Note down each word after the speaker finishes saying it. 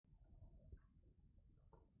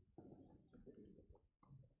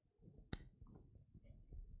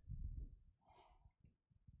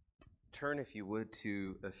Turn, if you would,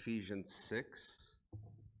 to Ephesians 6.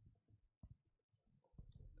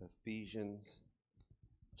 Ephesians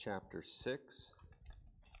chapter 6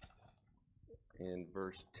 and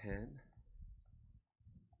verse 10.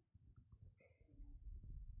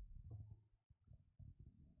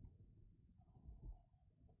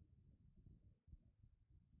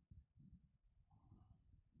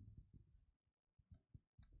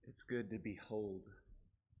 It's good to behold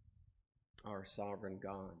our sovereign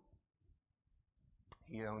God.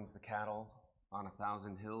 He owns the cattle on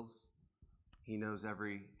 1,000 hills. He knows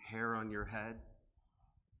every hair on your head.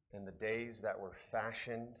 And the days that were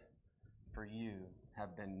fashioned for you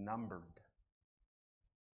have been numbered.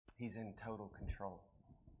 He's in total control.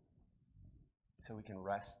 So we can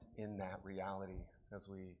rest in that reality as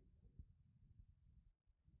we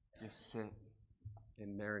just sit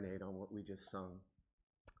and marinate on what we just sung.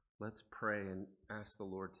 Let's pray and ask the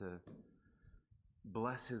Lord to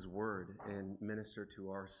bless His word and minister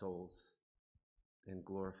to our souls and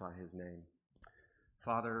glorify His name.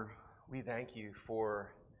 Father, we thank you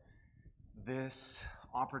for this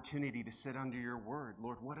opportunity to sit under your word.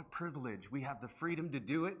 Lord, what a privilege. We have the freedom to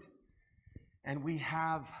do it, and we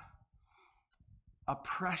have a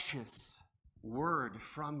precious word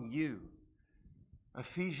from you.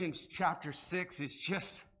 Ephesians chapter 6 is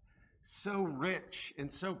just so rich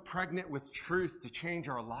and so pregnant with truth to change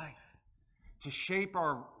our life, to shape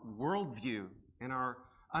our worldview and our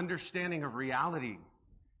understanding of reality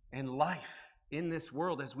and life in this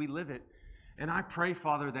world as we live it. And I pray,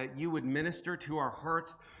 Father, that you would minister to our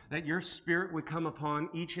hearts, that your Spirit would come upon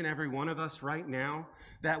each and every one of us right now,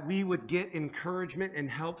 that we would get encouragement and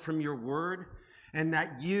help from your word, and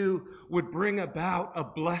that you would bring about a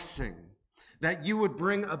blessing, that you would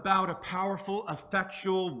bring about a powerful,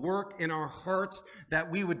 effectual work in our hearts,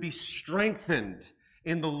 that we would be strengthened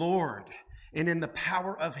in the Lord and in the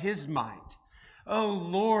power of his might. Oh,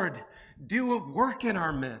 Lord, do a work in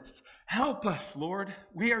our midst. Help us, Lord.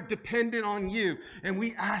 We are dependent on you, and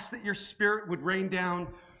we ask that your Spirit would rain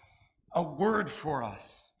down a word for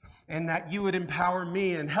us, and that you would empower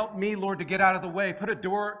me and help me, Lord, to get out of the way. Put a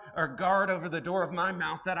door or guard over the door of my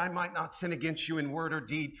mouth, that I might not sin against you in word or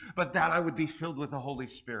deed, but that I would be filled with the Holy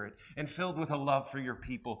Spirit and filled with a love for your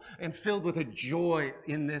people and filled with a joy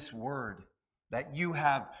in this word that you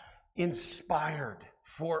have inspired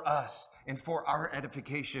for us and for our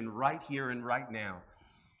edification right here and right now.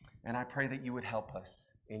 And I pray that you would help us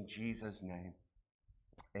in Jesus' name.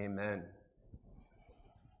 Amen.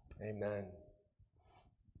 Amen.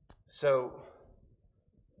 So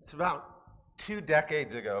it's about 2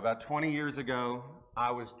 decades ago, about 20 years ago, I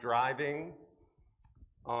was driving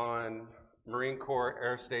on Marine Corps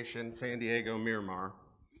Air Station San Diego Miramar.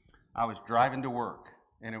 I was driving to work,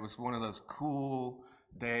 and it was one of those cool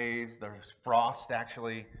days. There's frost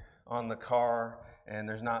actually on the car, and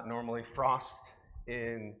there's not normally frost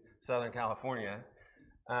in Southern California,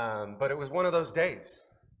 but it was one of those days.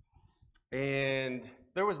 And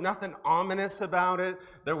there was nothing ominous about it.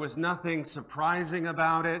 There was nothing surprising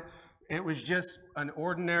about it. It was just an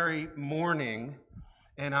ordinary morning,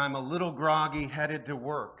 and I'm a little groggy headed to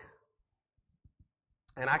work.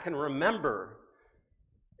 And I can remember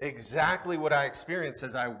exactly what I experienced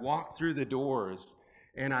as I walked through the doors,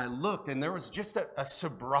 and I looked, and there was just a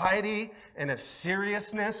sobriety and a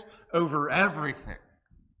seriousness over everything.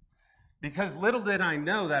 Because little did I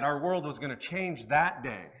know that our world was going to change that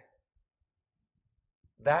day.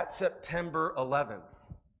 That September 11th,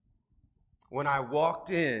 when I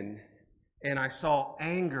walked in and I saw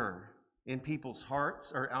anger in people's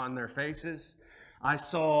hearts or on their faces, I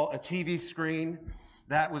saw a TV screen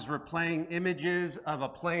that was replaying images of a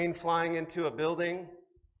plane flying into a building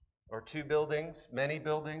or 2 buildings, many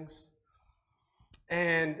buildings.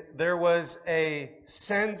 And there was a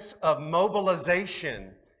sense of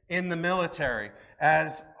mobilization in the military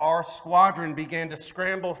as our squadron began to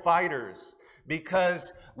scramble fighters,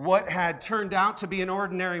 because what had turned out to be an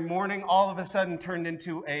ordinary morning all of a sudden turned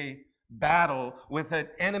into a battle with an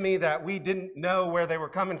enemy that we didn't know where they were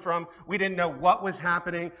coming from. We didn't know what was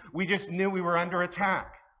happening. We just knew we were under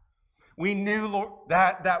attack. We knew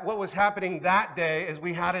that what was happening that day is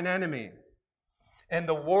we had an enemy. And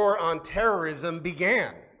the war on terrorism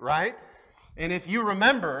began, right? And if you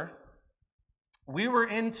remember, we were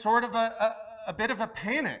in sort of a bit of a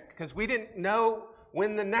panic because we didn't know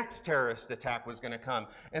when the next terrorist attack was going to come.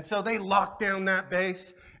 And so they locked down that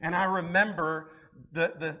base, and I remember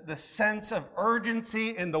the sense of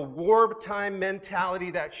urgency and the wartime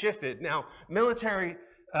mentality that shifted. Now, military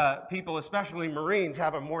people, especially Marines,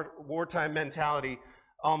 have a more wartime mentality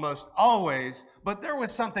almost always, but there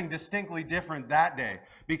was something distinctly different that day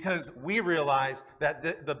because we realized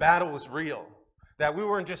that the battle was real, that we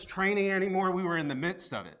weren't just training anymore, we were in the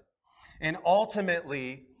midst of it. And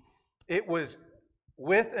ultimately, it was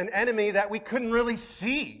with an enemy that we couldn't really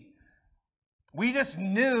see. We just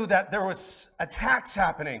knew that there was attacks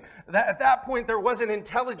happening. That at that point, there wasn't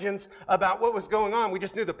intelligence about what was going on. We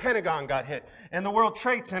just knew the Pentagon got hit, and the World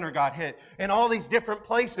Trade Center got hit, and all these different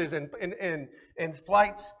places, and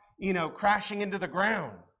flights, crashing into the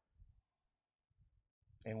ground.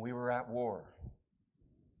 And we were at war.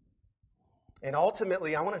 And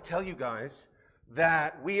ultimately, I want to tell you guys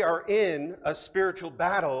that we are in a spiritual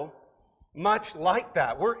battle much like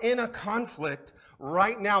that. We're in a conflict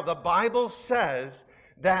right now. The Bible says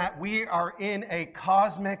that we are in a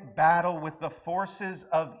cosmic battle with the forces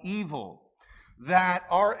of evil, that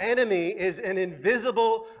our enemy is an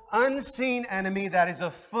invisible, unseen enemy that is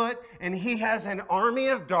afoot, and he has an army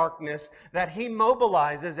of darkness that he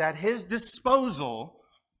mobilizes at his disposal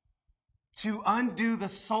to undo the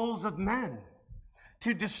souls of men,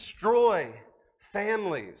 to destroy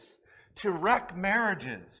families, to wreck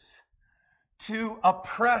marriages, to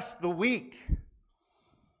oppress the weak,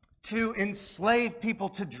 to enslave people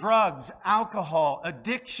to drugs, alcohol,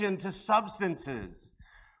 addiction to substances.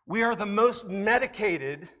 We are the most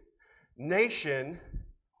medicated nation,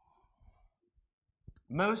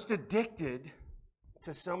 most addicted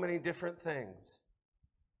to so many different things.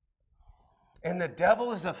 And the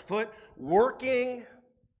devil is afoot, working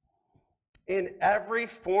in every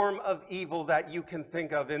form of evil that you can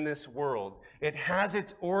think of in this world. It has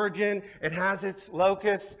its origin, it has its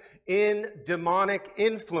locus in demonic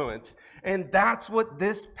influence. And that's what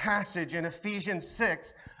this passage in Ephesians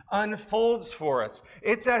 6 unfolds for us.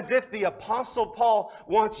 It's as if the Apostle Paul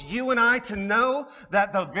wants you and I to know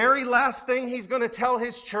that the very last thing he's going to tell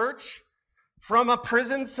his church from a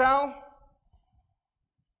prison cell,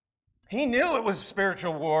 he knew it was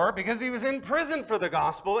spiritual war because he was in prison for the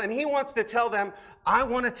gospel, and he wants to tell them, I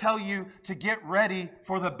want to tell you to get ready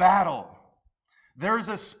for the battle. There's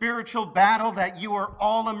a spiritual battle that you are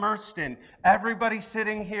all immersed in. Everybody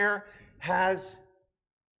sitting here has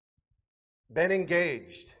been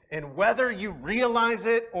engaged. And whether you realize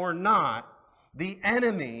it or not, the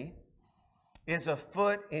enemy is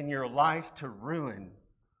afoot in your life to ruin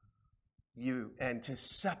you and to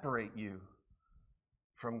separate you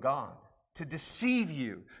from God, to deceive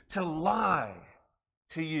you, to lie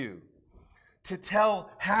to you, to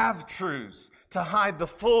tell half-truths, to hide the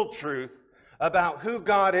full truth about who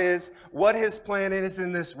God is, what his plan is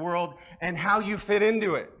in this world, and how you fit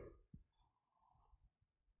into it.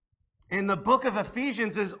 And the book of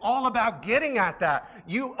Ephesians is all about getting at that.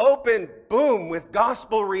 You open, boom, with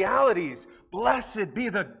gospel realities. Blessed be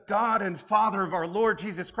the God and Father of our Lord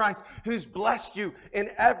Jesus Christ, who's blessed you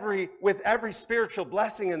with every spiritual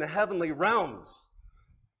blessing in the heavenly realms.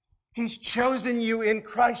 He's chosen you in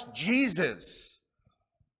Christ Jesus.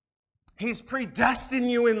 He's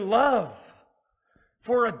predestined you in love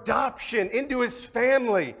for adoption into his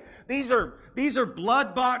family. These are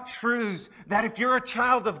blood-bought truths that if you're a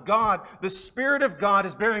child of God, the Spirit of God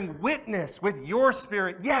is bearing witness with your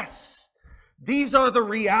spirit. Yes, these are the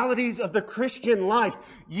realities of the Christian life.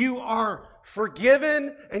 You are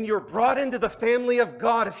forgiven and you're brought into the family of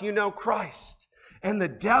God if you know Christ. And the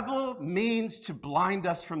devil means to blind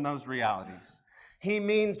us from those realities. He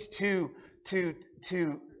means to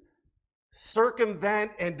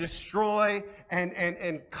circumvent and destroy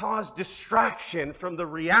and cause distraction from the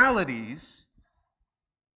realities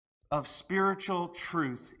of spiritual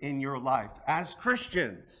truth in your life as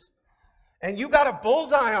Christians. And you got a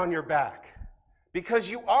bullseye on your back because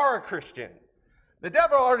you are a Christian. The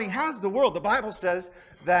devil already has the world. The Bible says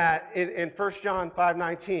that in 1 John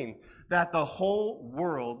 5:19, that the whole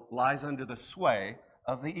world lies under the sway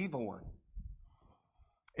of the evil one.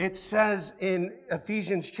 It says in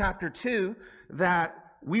Ephesians chapter 2 that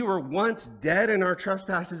we were once dead in our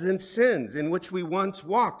trespasses and sins, in which we once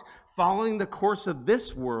walked, following the course of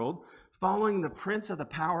this world, following the prince of the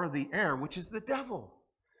power of the air, which is the devil.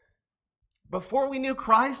 Before we knew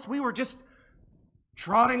Christ, we were just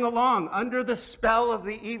trotting along under the spell of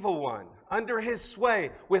the evil one, under his sway,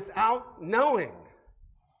 without knowing.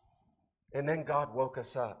 And then God woke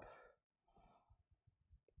us up.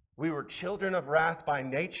 We were children of wrath by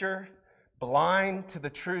nature, blind to the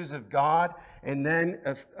truths of God. And then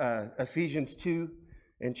Ephesians 2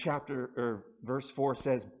 in verse 4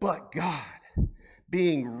 says, but God,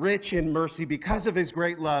 being rich in mercy because of his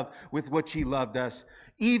great love with which he loved us,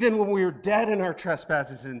 even when we were dead in our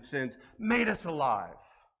trespasses and sins, made us alive.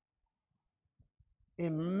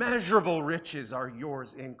 Immeasurable riches are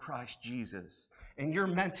yours in Christ Jesus. And you're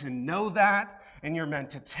meant to know that, and you're meant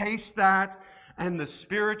to taste that. And the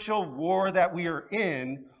spiritual war that we are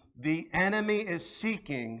in, the enemy is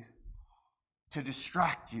seeking to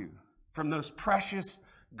distract you from those precious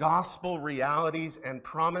gospel realities and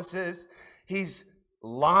promises. He's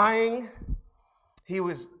lying.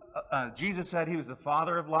 Jesus said he was the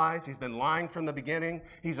father of lies. He's been lying from the beginning.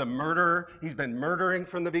 He's a murderer. He's been murdering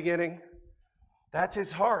from the beginning. That's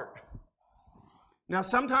his heart. Now,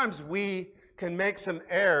 sometimes we can make some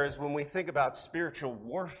errors when we think about spiritual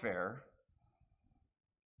warfare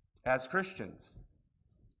as Christians.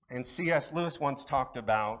 And C.S. Lewis once talked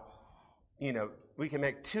about, we can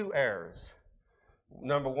make two errors.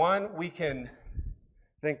 Number one, we can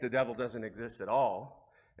think the devil doesn't exist at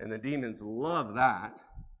all, and the demons love that,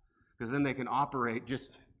 because then they can operate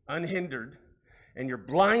just unhindered, and you're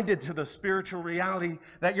blinded to the spiritual reality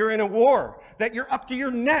that you're in a war, that you're up to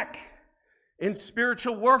your neck in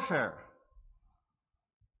spiritual warfare.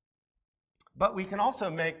 But we can also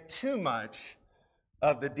make too much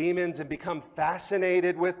of the demons and become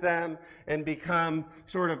fascinated with them and become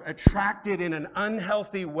sort of attracted in an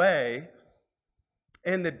unhealthy way.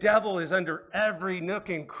 And the devil is under every nook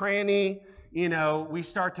and cranny. We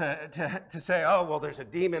start to say, oh, well, there's a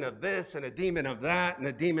demon of this and a demon of that and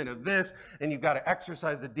a demon of this, and you've got to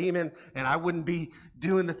exorcise the demon, and I wouldn't be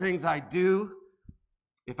doing the things I do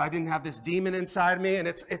if I didn't have this demon inside me. And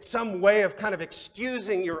it's some way of kind of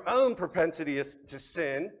excusing your own propensity to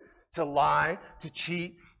sin, to lie, to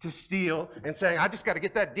cheat, to steal, and saying, I just got to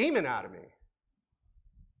get that demon out of me.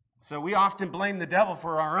 So we often blame the devil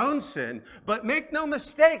for our own sin, but make no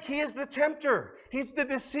mistake, he is the tempter. He's the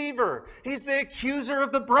deceiver. He's the accuser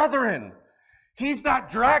of the brethren. He's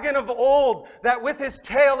that dragon of old that with his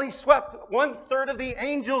tail he swept 1/3 of the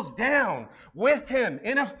angels down with him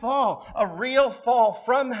in a fall, a real fall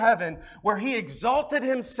from heaven, where he exalted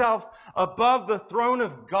himself above the throne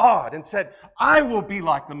of God and said, I will be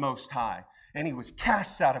like the Most High. And he was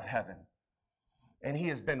cast out of heaven. And he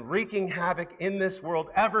has been wreaking havoc in this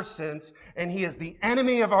world ever since, and he is the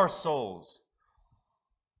enemy of our souls.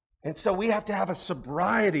 And so we have to have a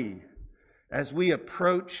sobriety as we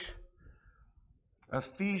approach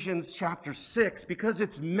Ephesians chapter 6, because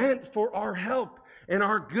it's meant for our help and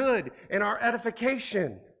our good and our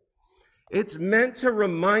edification. It's meant to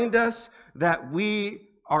remind us that we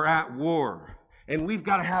are at war, and we've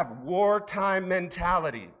got to have wartime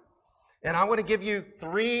mentality. And I want to give you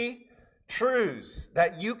 3 truths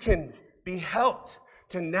that you can be helped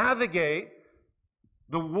to navigate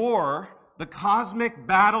the war, the cosmic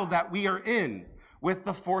battle that we are in with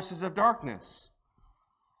the forces of darkness.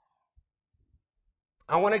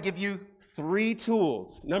 I want to give you 3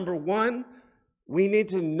 tools. Number 1, we need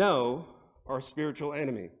to know our spiritual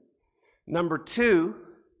enemy. Number 2,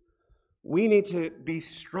 we need to be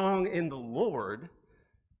strong in the Lord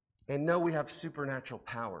and know we have supernatural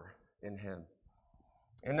power in him.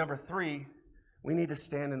 And number 3, we need to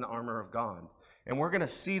stand in the armor of God. And we're going to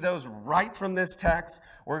see those right from this text.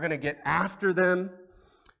 We're going to get after them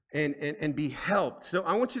and be helped. So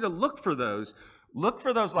I want you to look for those. Look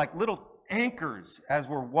for those like little anchors as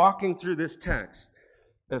we're walking through this text.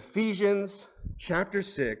 Ephesians chapter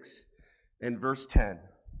 6 and verse 10.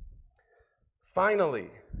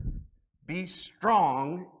 Finally, be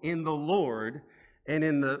strong in the Lord and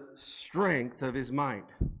in the strength of his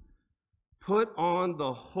might. Put on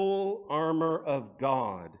the whole armor of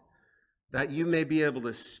God, that you may be able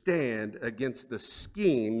to stand against the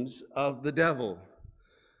schemes of the devil.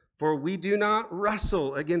 For we do not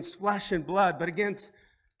wrestle against flesh and blood, but against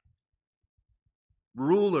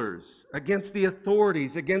rulers, against the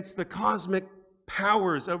authorities, against the cosmic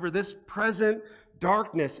powers over this present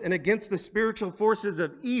darkness, and against the spiritual forces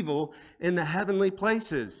of evil in the heavenly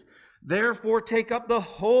places. Therefore, take up the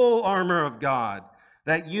whole armor of God,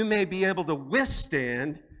 that you may be able to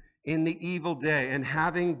withstand in the evil day, and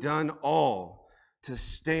having done all, to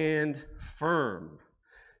stand firm.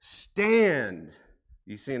 Stand.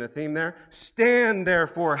 You seeing a theme there? Stand,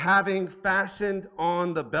 therefore, having fastened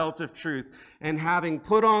on the belt of truth, and having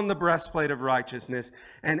put on the breastplate of righteousness,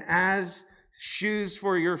 and as shoes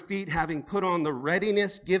for your feet, having put on the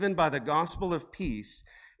readiness given by the gospel of peace.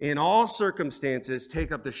 In all circumstances,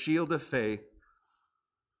 take up the shield of faith,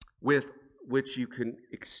 with which you can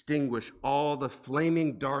extinguish all the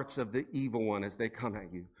flaming darts of the evil one as they come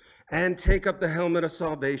at you. And take up the helmet of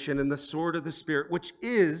salvation and the sword of the Spirit, which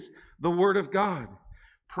is the word of God,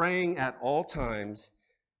 praying at all times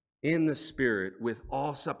in the Spirit with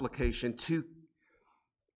all supplication. To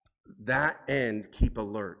that end, keep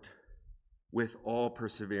alert with all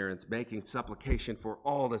perseverance, making supplication for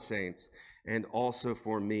all the saints, and also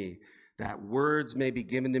for me, that words may be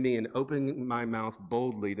given to me and opening my mouth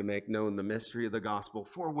boldly to make known the mystery of the gospel,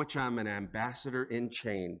 for which I'm an ambassador in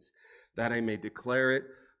chains, that I may declare it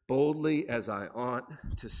boldly as I ought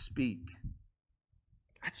to speak.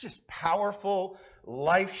 That's just powerful,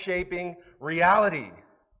 life-shaping reality.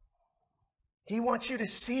 He wants you to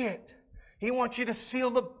see it. He wants you to see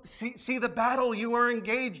the battle you are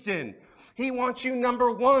engaged in. He wants you,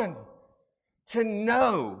 number one, to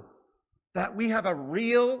know that we have a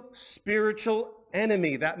real spiritual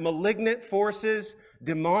enemy, that malignant forces,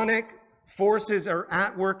 demonic forces are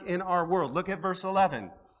at work in our world. Look at verse 11.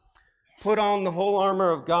 Put on the whole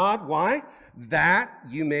armor of God. Why? That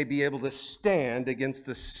you may be able to stand against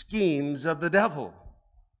the schemes of the devil.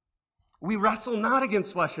 We wrestle not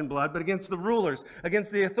against flesh and blood, but against the rulers,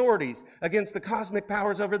 against the authorities, against the cosmic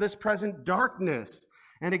powers over this present darkness,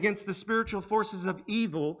 and against the spiritual forces of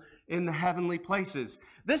evil in the heavenly places.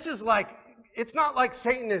 This is like, it's not like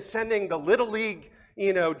Satan is sending the Little League,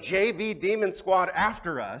 JV demon squad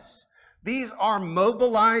after us. These are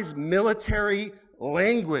mobilized military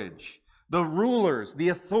language. The rulers, the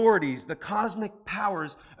authorities, the cosmic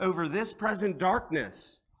powers over this present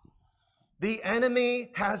darkness. The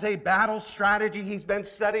enemy has a battle strategy. He's been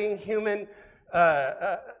studying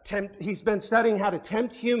he's been studying how to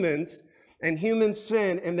tempt humans and human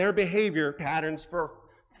sin and their behavior patterns for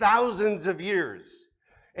thousands of years.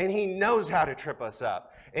 And he knows how to trip us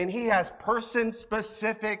up. And he has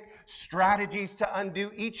person-specific strategies to undo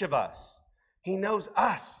each of us. He knows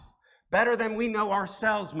us better than we know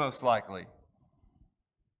ourselves, most likely.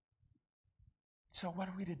 So what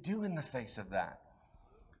are we to do in the face of that?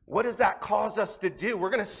 What does that cause us to do? We're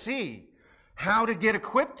going to see how to get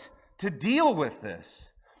equipped to deal with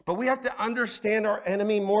this. But we have to understand our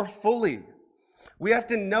enemy more fully. We have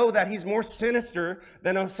to know that he's more sinister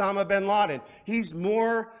than Osama bin Laden. He's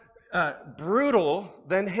more brutal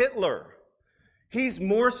than Hitler. He's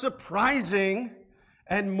more surprising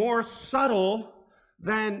and more subtle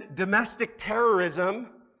than domestic terrorism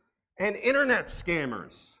and internet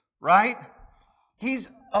scammers, right? He's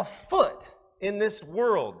afoot in this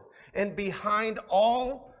world and behind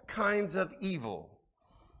all kinds of evil.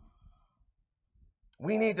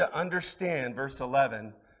 We need to understand, verse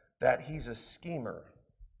 11, that he's a schemer,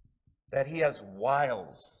 that he has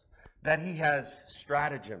wiles, that he has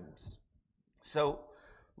stratagems. So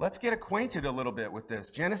let's get acquainted a little bit with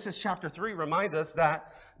this. Genesis chapter 3 reminds us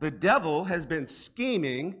that the devil has been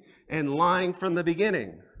scheming and lying from the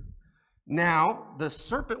beginning. Now, the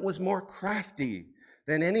serpent was more crafty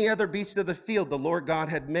than any other beast of the field the Lord God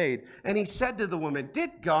had made. And he said to the woman,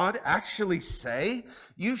 did God actually say,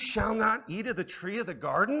 you shall not eat of the tree of the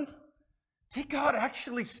garden? Did God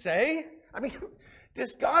actually say? I mean,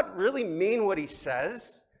 does God really mean what he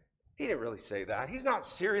says? He didn't really say that. He's not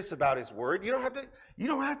serious about his word. You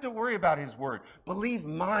don't have to worry about his word. Believe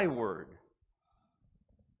my word.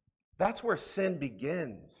 That's where sin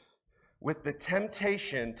begins, with the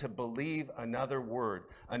temptation to believe another word,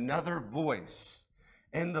 another voice.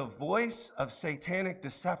 And the voice of satanic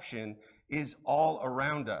deception is all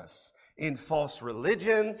around us, in false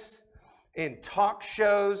religions, in talk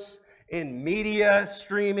shows, in media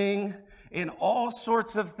streaming, in all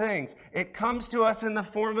sorts of things. It comes to us in the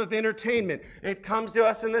form of entertainment. It comes to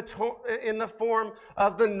us in the form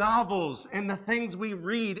of the novels and the things we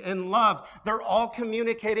read and love. They're all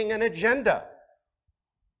communicating an agenda.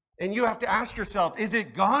 And you have to ask yourself, is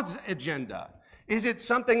it God's agenda? Is it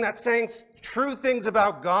something that's saying true things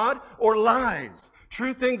about God or lies?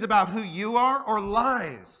 True things about who you are or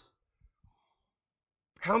lies?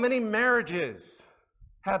 How many marriages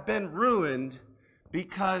have been ruined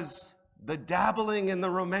because the dabbling in the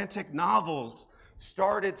romantic novels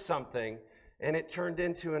started something and it turned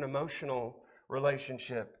into an emotional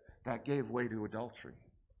relationship that gave way to adultery?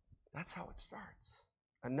 That's how it starts.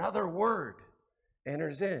 Another word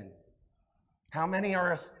enters in. How many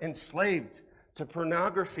are enslaved to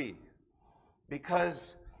pornography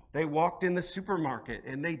because they walked in the supermarket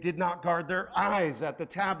and they did not guard their eyes at the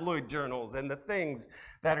tabloid journals and the things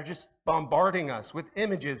that are just bombarding us with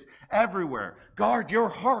images everywhere? Guard your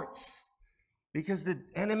hearts, because the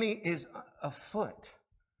enemy is afoot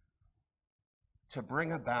to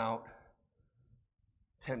bring about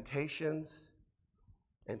temptations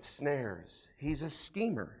and snares. He's a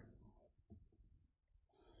schemer.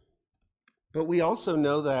 But we also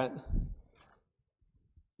know that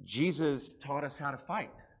Jesus taught us how to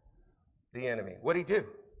fight the enemy. What did he do?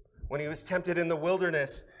 When he was tempted in the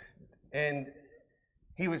wilderness and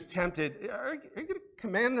he was tempted, are you going to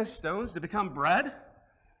command the stones to become bread?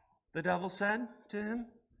 The devil said to him.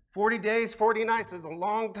 40 days, 40 nights is a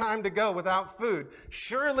long time to go without food.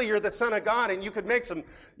 Surely you're the Son of God and you can make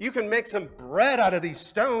some bread out of these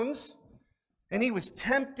stones. And he was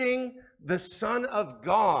tempting the Son of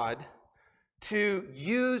God to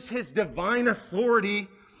use his divine authority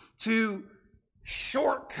to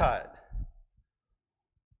shortcut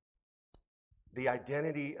the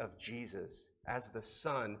identity of Jesus as the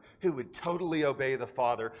Son who would totally obey the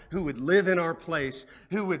Father, who would live in our place,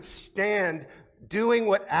 who would stand doing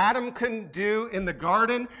what Adam couldn't do in the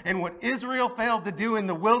garden and what Israel failed to do in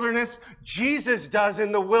the wilderness. Jesus does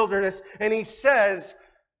in the wilderness, and he says,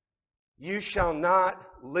 "You shall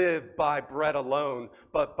not live by bread alone,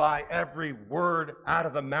 but by every word out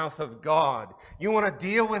of the mouth of God." You want to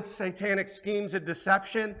deal with satanic schemes of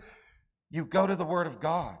deception? You go to the Word of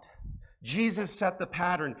God. Jesus set the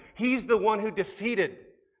pattern. He's the one who defeated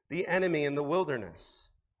the enemy in the wilderness.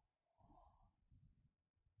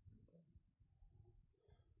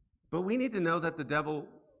 But we need to know that the devil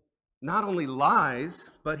not only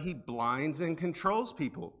lies, but he blinds and controls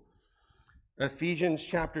people. Ephesians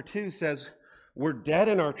chapter 2 says, "We're dead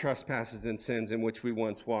in our trespasses and sins in which we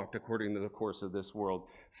once walked according to the course of this world."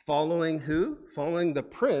 Following who? Following the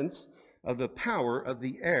prince of the power of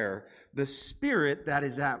the air, the spirit that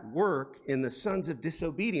is at work in the sons of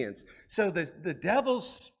disobedience. So the devil's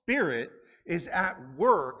spirit is at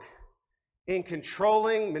work in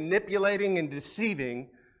controlling, manipulating, and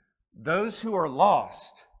deceiving those who are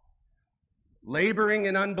lost, laboring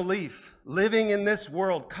in unbelief, living in this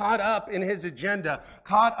world, caught up in his agenda,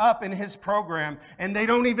 caught up in his program, and they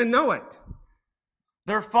don't even know it.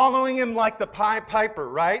 They're following him like the Pied Piper,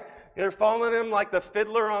 right? They're following him like the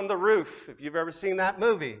Fiddler on the Roof, if you've ever seen that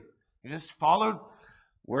movie. You just follow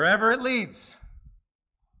wherever it leads.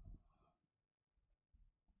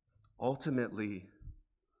 Ultimately,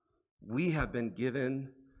 we have been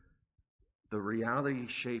given the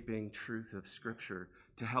reality-shaping truth of Scripture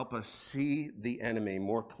to help us see the enemy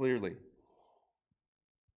more clearly.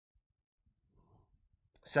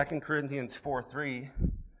 2 Corinthians 4:3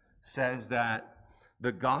 says that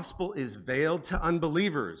the gospel is veiled to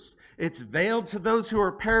unbelievers. It's veiled to those who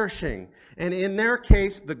are perishing. And in their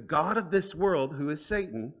case, the god of this world, who is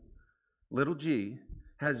Satan, little g,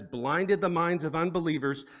 has blinded the minds of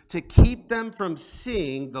unbelievers to keep them from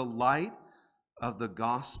seeing the light of the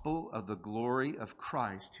gospel of the glory of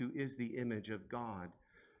Christ, who is the image of God.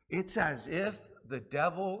 It's as if the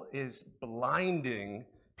devil is blinding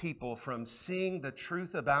people from seeing the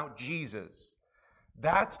truth about Jesus.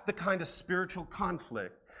 That's the kind of spiritual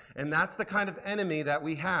conflict, and that's the kind of enemy that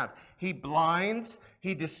we have. He blinds,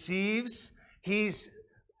 he deceives.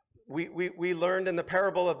 We learned in the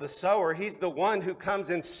parable of the sower, he's the one who comes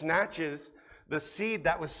and snatches the seed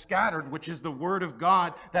that was scattered, which is the word of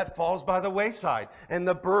God that falls by the wayside. And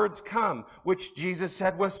the birds come, which Jesus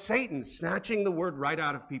said was Satan, snatching the word right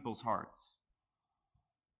out of people's hearts.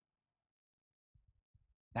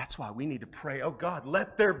 That's why we need to pray, oh God,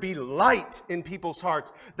 let there be light in people's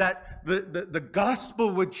hearts, that the gospel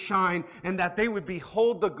would shine and that they would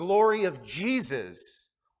behold the glory of Jesus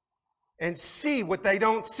and see what they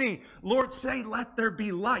don't see. Lord, say, let there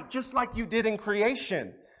be light, just like you did in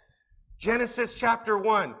creation. Genesis chapter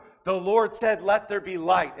 1, the Lord said, let there be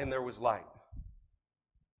light, and there was light.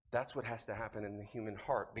 That's what has to happen in the human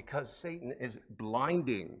heart, because Satan is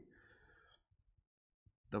blinding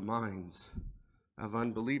the minds of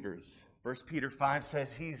unbelievers. 1 Peter 5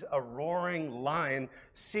 says he's a roaring lion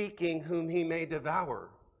seeking whom he may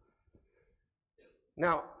devour.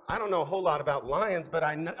 Now, I don't know a whole lot about lions, but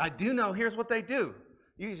I do know here's what they do.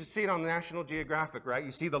 You usually see it on the National Geographic, right?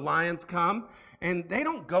 You see the lions come, and they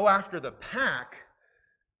don't go after the pack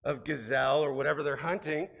of gazelle or whatever they're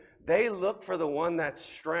hunting. They look for the one that's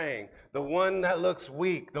straying, the one that looks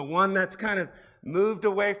weak, the one that's kind of moved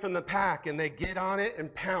away from the pack, and they get on it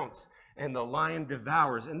and pounce, and the lion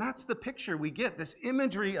devours. And that's the picture we get, this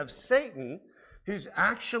imagery of Satan who's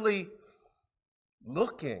actually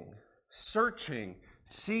looking, searching,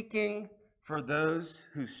 seeking for those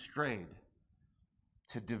who strayed,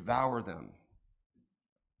 to devour them.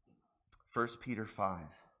 1 Peter 5.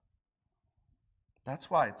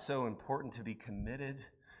 That's why it's so important to be committed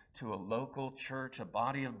to a local church, a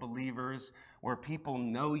body of believers, where people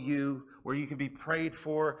know you, where you can be prayed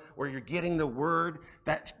for, where you're getting the word,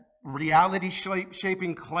 that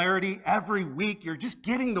reality-shaping clarity every week. You're just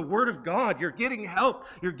getting the word of God. You're getting help.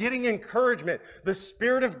 You're getting encouragement. The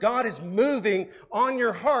Spirit of God is moving on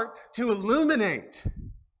your heart to illuminate.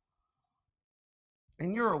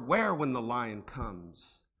 And you're aware when the lion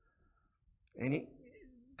comes. And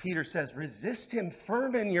Peter says, resist him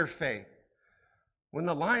firm in your faith. When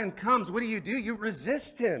the lion comes, what do? You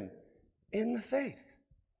resist him in the faith.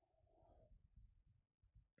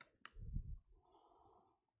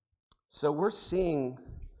 So we're seeing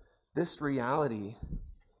this reality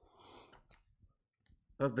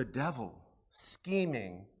of the devil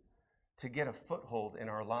scheming to get a foothold in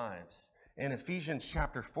our lives. In Ephesians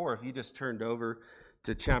chapter 4, if you just turned over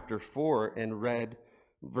to chapter 4 and read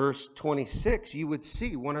verse 26, you would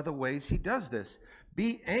see one of the ways he does this.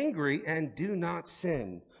 Be angry and do not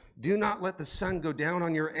sin. Do not let the sun go down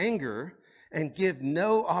on your anger, and give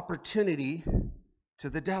no opportunity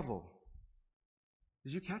to the devil.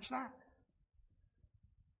 Did you catch that?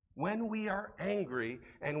 When we are angry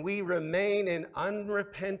and we remain in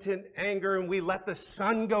unrepentant anger and we let the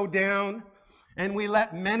sun go down and we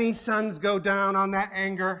let many suns go down on that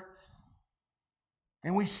anger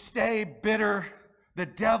and we stay bitter, the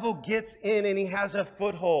devil gets in and he has a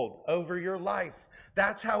foothold over your life.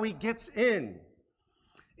 That's how he gets in.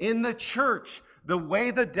 In the church, the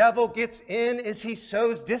way the devil gets in is he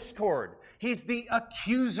sows discord. He's the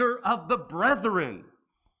accuser of the brethren.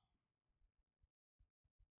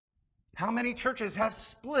 How many churches have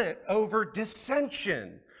split over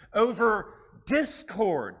dissension, over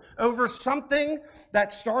discord, over something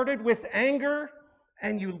that started with anger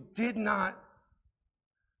and you did not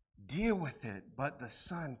deal with it, but the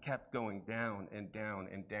sun kept going down and down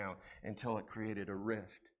and down until it created a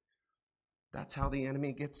rift? That's how the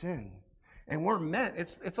enemy gets in. And we're meant,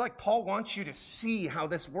 it's like Paul wants you to see how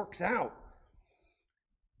this works out.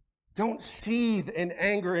 Don't seethe in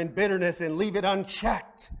anger and bitterness and leave it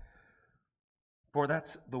unchecked. For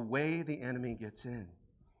that's the way the enemy gets in.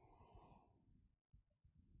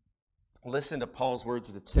 Listen to Paul's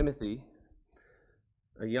words to Timothy,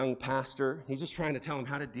 a young pastor. He's just trying to tell him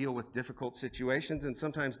how to deal with difficult situations and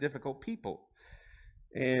sometimes difficult people.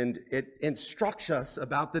 And it instructs us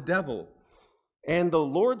about the devil. And the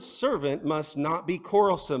Lord's servant must not be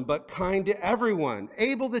quarrelsome, but kind to everyone,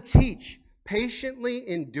 able to teach, patiently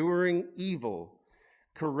enduring evil,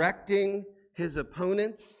 correcting his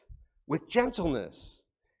opponents with gentleness,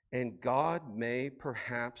 and God may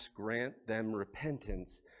perhaps grant them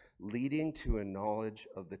repentance, leading to a knowledge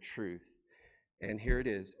of the truth. And here it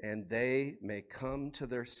is, and they may come to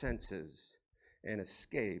their senses and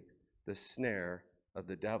escape the snare of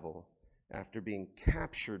the devil after being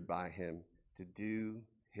captured by him to do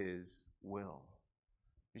his will.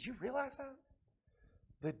 Did you realize that?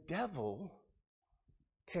 The devil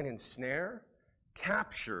can ensnare,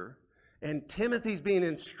 capture, and Timothy's being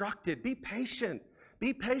instructed, be patient.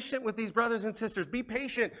 Be patient with these brothers and sisters. Be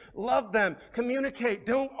patient. Love them. Communicate.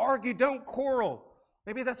 Don't argue. Don't quarrel.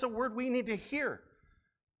 Maybe that's a word we need to hear.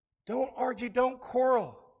 Don't argue. Don't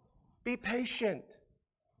quarrel. Be patient.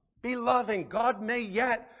 Be loving. God may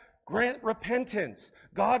yet grant repentance.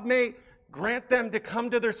 God may grant them to come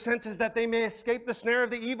to their senses that they may escape the snare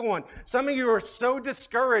of the evil one. Some of you are so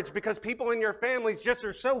discouraged because people in your families just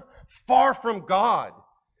are so far from God.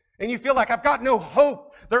 And you feel like, I've got no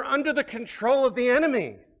hope. They're under the control of the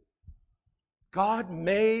enemy. God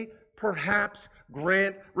may perhaps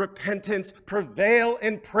grant repentance, prevail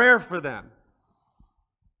in prayer for them.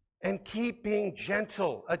 And keep being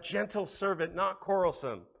gentle, a gentle servant, not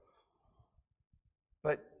quarrelsome,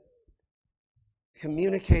 but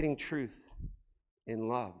communicating truth in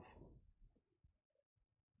love.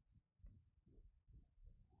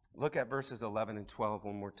 Look at verses 11 and 12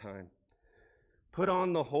 one more time. Put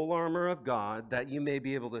on the whole armor of God, that you may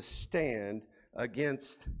be able to stand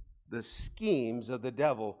against the schemes of the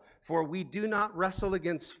devil. For we do not wrestle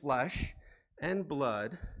against flesh and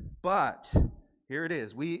blood, but, here it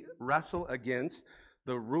is, we wrestle against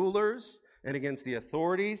the rulers and against the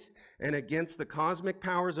authorities and against the cosmic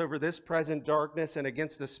powers over this present darkness and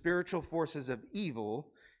against the spiritual forces of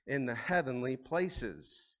evil in the heavenly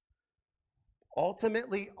places.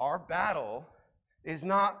 Ultimately, our battle is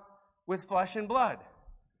not with flesh and blood.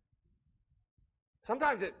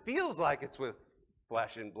 Sometimes it feels like it's with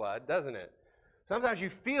flesh and blood, doesn't it? Sometimes you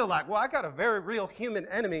feel like, well, I got a very real human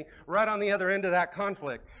enemy right on the other end of that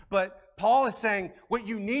conflict. But Paul is saying, what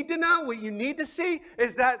you need to know, what you need to see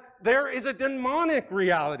is that there is a demonic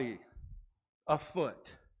reality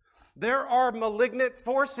afoot. There are malignant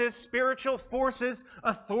forces, spiritual forces,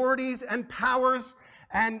 authorities, and powers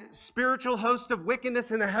and spiritual host of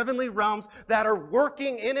wickedness in the heavenly realms that are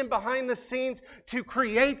working in and behind the scenes to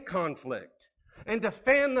create conflict and to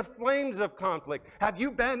fan the flames of conflict. Have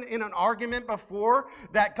you been in an argument before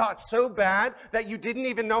that got so bad that you didn't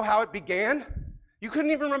even know how it began? You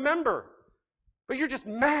couldn't even remember, but you're just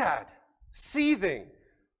mad, seething.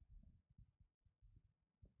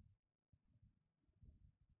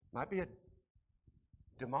 Might be a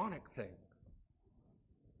demonic thing.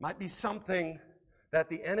 Might be something that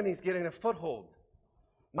the enemy's getting a foothold.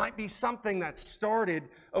 Might be something that started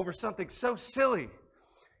over something so silly.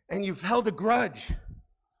 and you've held a grudge.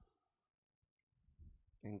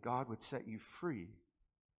 And God would set you free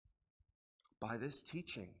by this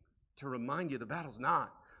teaching to remind you the battle's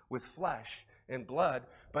not with flesh and blood,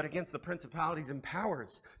 but against the principalities and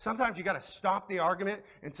powers. Sometimes you got to stop the argument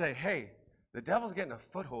and say, hey, the devil's getting a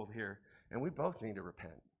foothold here, and we both need to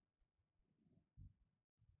repent.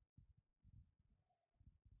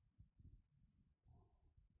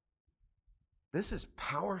 This is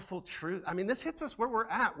powerful truth. I mean, this hits us where we're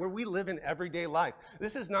at, where we live in everyday life.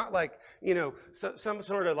 This is not like, some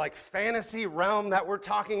sort of like fantasy realm that we're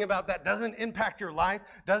talking about that doesn't impact your life,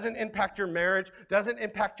 doesn't impact your marriage, doesn't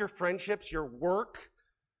impact your friendships, your work.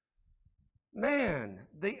 Man,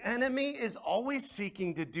 the enemy is always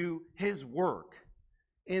seeking to do his work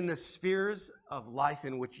in the spheres of life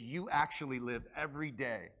in which you actually live every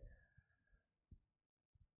day.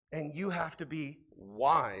 And you have to be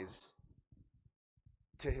wise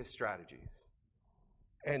to his strategies.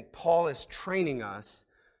 And Paul is training us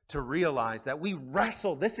to realize that we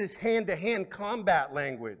wrestle. This is hand-to-hand combat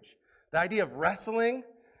language. The idea of wrestling.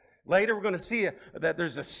 Later we're going to see that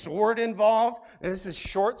there's a sword involved. And this is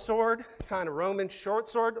short sword, kind of Roman short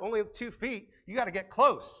sword, only 2 feet. You got to get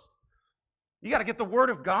close. You got to get the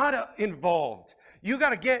word of God involved. You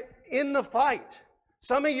got to get in the fight.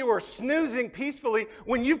 Some of you are snoozing peacefully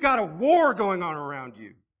when you've got a war going on around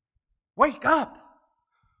you. Wake up.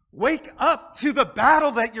 Wake up to the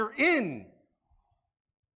battle that you're in.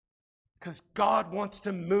 Because God wants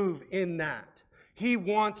to move in that. He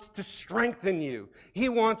wants to strengthen you. He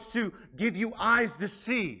wants to give you eyes to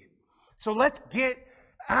see. So let's get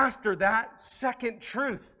after that second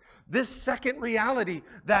truth. This second reality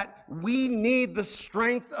that we need the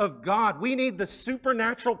strength of God. We need the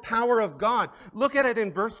supernatural power of God. Look at it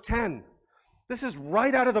in verse 10. This is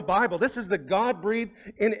right out of the Bible. This is the God-breathed,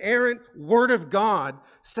 inerrant Word of God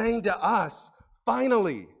saying to us,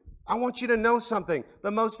 finally, I want you to know something.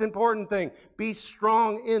 The most important thing, be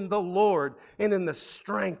strong in the Lord and in the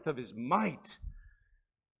strength of His might.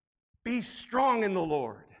 Be strong in the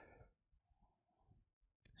Lord.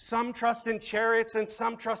 Some trust in chariots and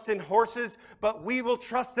some trust in horses, but we will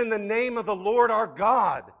trust in the name of the Lord our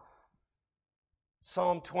God.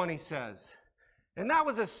 Psalm 20 says. And that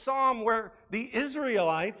was a psalm where the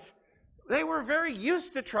Israelites, they were very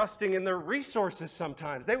used to trusting in their resources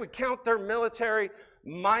sometimes. They would count their military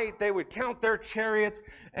might, they would count their chariots,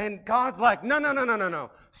 and God's like, no.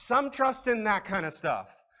 Some trust in that kind of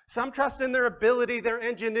stuff. Some trust in their ability, their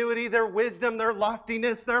ingenuity, their wisdom, their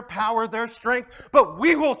loftiness, their power, their strength, but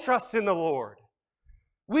we will trust in the Lord.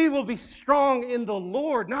 We will be strong in the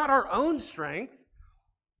Lord, not our own strength.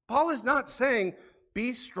 Paul is not saying,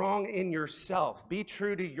 be strong in yourself. Be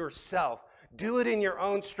true to yourself. Do it in your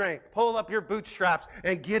own strength. Pull up your bootstraps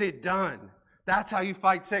and get it done. That's how you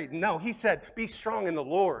fight Satan. No, he said, be strong in the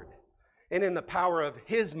Lord and in the power of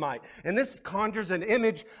His might. And this conjures an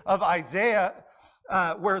image of Isaiah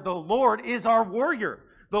where the Lord is our warrior.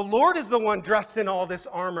 The Lord is the one dressed in all this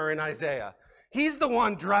armor in Isaiah. He's the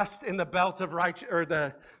one dressed in the belt of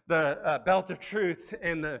belt of truth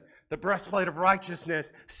and the breastplate of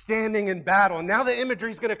righteousness, standing in battle. And now the imagery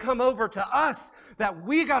is going to come over to us that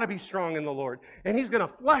we got to be strong in the Lord. And He's going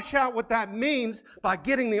to flesh out what that means by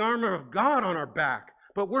getting the armor of God on our back.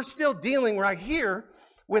 But we're still dealing right here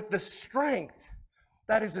with the strength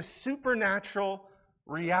that is a supernatural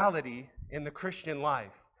reality in the Christian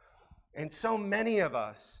life. And so many of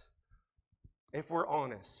us, if we're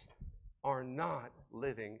honest, are not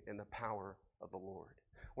living in the power of the Lord.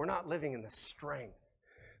 We're not living in the strength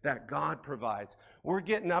that God provides. We're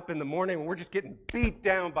getting up in the morning and we're just getting beat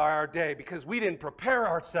down by our day because we didn't prepare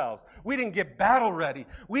ourselves. We didn't get battle ready.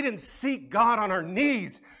 We didn't seek God on our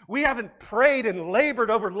knees. We haven't prayed and labored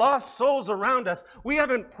over lost souls around us. We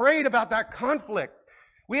haven't prayed about that conflict.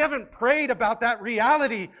 We haven't prayed about that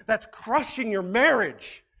reality that's crushing your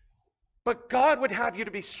marriage. But God would have you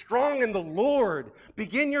to be strong in the Lord.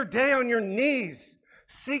 Begin your day on your knees.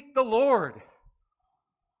 Seek the Lord.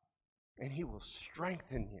 And He will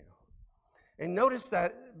strengthen you. And notice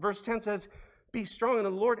that verse 10 says, be strong in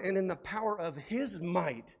the Lord and in the power of His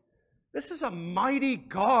might. This is a mighty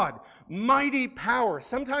God, mighty power.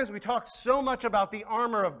 Sometimes we talk so much about the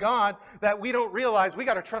armor of God that we don't realize we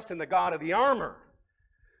got to trust in the God of the armor.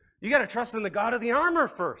 You got to trust in the God of the armor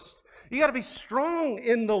first. You got to be strong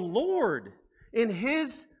in the Lord, in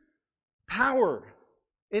His power,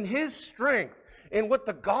 in His strength, in what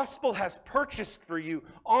the gospel has purchased for you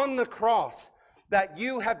on the cross, that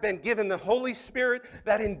you have been given the Holy Spirit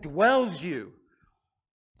that indwells you.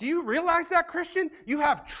 Do you realize that, Christian? You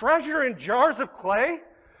have treasure in jars of clay?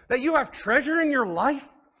 That you have treasure in your life?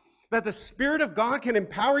 That the Spirit of God can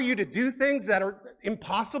empower you to do things that are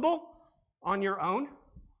impossible on your own?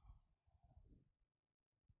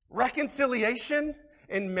 Reconciliation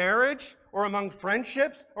in marriage or among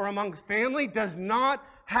friendships or among family does not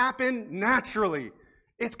happen naturally.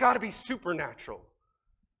 It's got to be supernatural.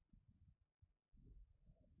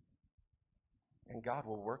 And God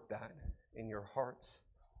will work that in your hearts.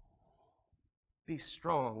 Be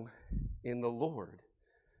strong in the Lord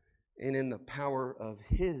and in the power of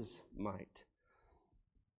His might.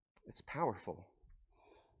 It's powerful.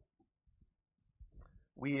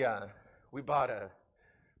 We bought a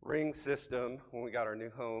Ring system when we got our new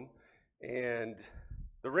home, and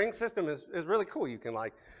the Ring system is really cool. You can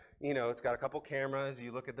it's got a couple cameras.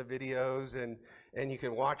 You look at the videos, and you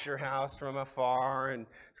can watch your house from afar, and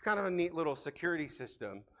it's kind of a neat little security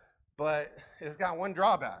system. But it's got one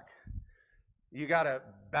drawback. You got to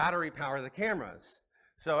battery power the cameras.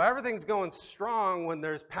 So everything's going strong when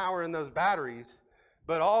there's power in those batteries,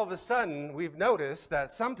 but all of a sudden we've noticed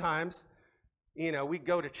that sometimes, we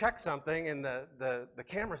go to check something and the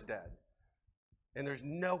camera's dead. And there's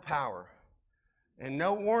no power and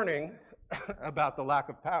no warning about the lack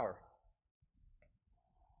of power.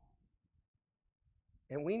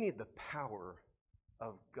 And we need the power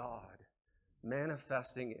of God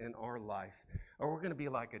manifesting in our life, or we're going to be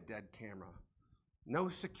like a dead camera. No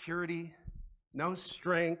security, no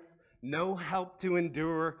strength, no help to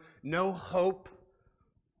endure, no hope.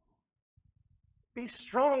 Be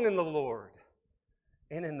strong in the Lord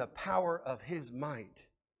and in the power of His might.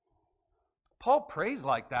 Paul prays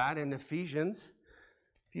like that in Ephesians.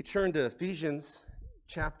 If you turn to Ephesians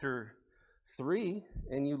chapter 3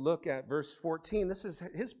 and you look at verse 14, this is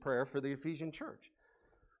his prayer for the Ephesian church.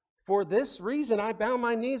 For this reason I bow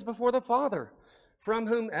my knees before the Father, from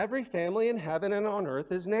whom every family in heaven and on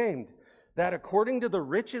earth is named, that according to the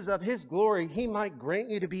riches of His glory He might grant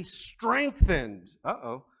you to be strengthened.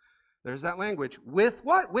 There's that language. With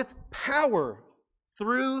what? With power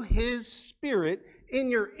through His Spirit in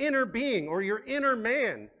your inner being or your inner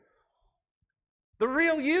man. The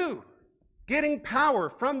real you, getting power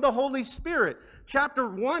from the Holy Spirit. Chapter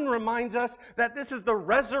 1 reminds us that this is the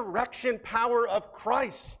resurrection power of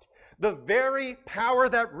Christ. The very power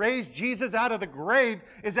that raised Jesus out of the grave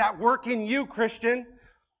is at work in you, Christian.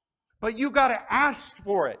 But you've got to ask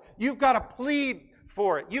for it. You've got to plead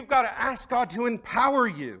for it. You've got to ask God to empower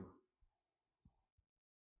you.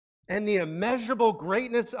 And the immeasurable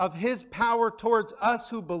greatness of His power towards us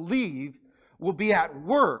who believe will be at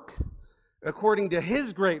work according to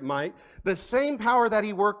His great might, the same power that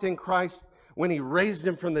He worked in Christ when He raised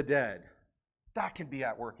Him from the dead. That can be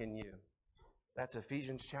at work in you. That's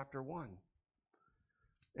Ephesians chapter 1.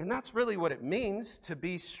 And that's really what it means to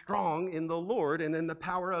be strong in the Lord and in the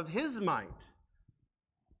power of His might.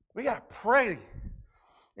 We got to pray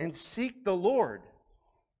and seek the Lord.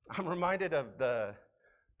 I'm reminded of the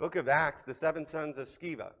book of Acts, the 7 sons of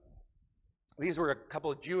Sceva. These were a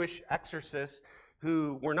couple of Jewish exorcists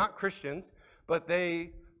who were not Christians, but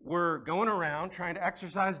they were going around trying to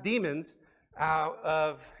exorcise demons out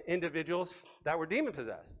of individuals that were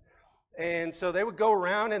demon-possessed. And so they would go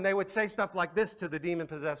around and they would say stuff like this to the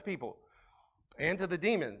demon-possessed people and to the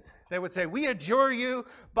demons. They would say, "We adjure you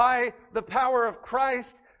by the power of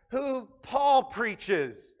Christ who Paul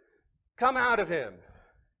preaches. Come out of him."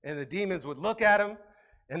 And the demons would look at him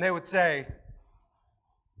and they would say,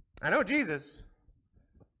 "I know Jesus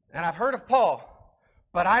and I've heard of Paul,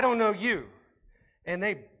 but I don't know you." And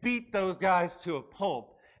they beat those guys to a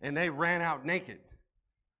pulp and they ran out naked.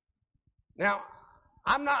 Now,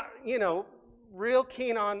 I'm not, real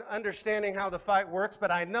keen on understanding how the fight works, but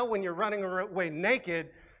I know when you're running away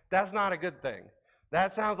naked, that's not a good thing.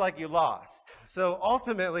 That sounds like you lost. So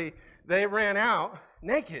ultimately, they ran out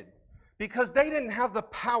naked because they didn't have the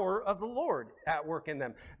power of the Lord at work in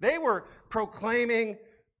them. They were proclaiming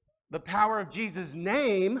the power of Jesus'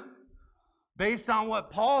 name based on what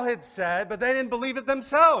Paul had said, but they didn't believe it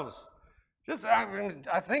themselves.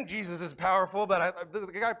 I think Jesus is powerful, but the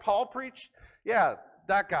guy Paul preached, yeah,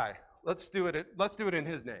 that guy. Let's do it in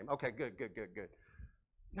his name. Okay, good.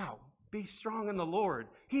 No, be strong in the Lord.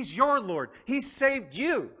 He's your Lord. He saved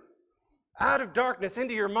you out of darkness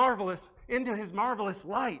into His marvelous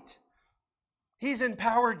light. He's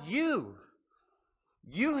empowered you.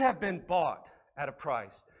 You have been bought at a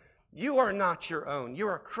price. You are not your own. You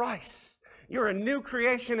are Christ. You're a new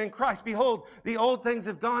creation in Christ. Behold, the old things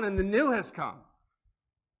have gone and the new has come.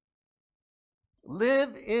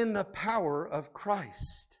 Live in the power of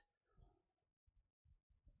Christ.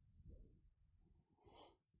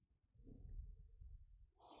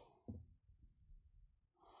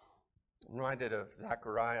 I'm reminded of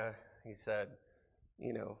Zechariah. He said,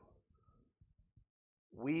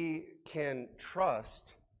 we can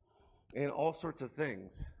trust in all sorts of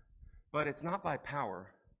things, but it's not by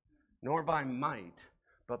power, nor by might,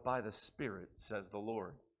 but by the Spirit, says the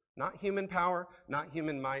Lord. Not human power, not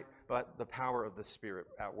human might, but the power of the Spirit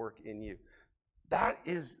at work in you. That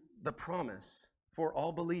is the promise for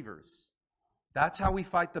all believers. That's how we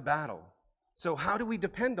fight the battle. So how do we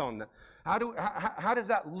depend on that? How does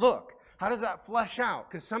that look? How does that flesh out?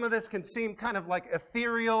 Because some of this can seem kind of like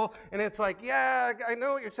ethereal, and it's like, yeah, I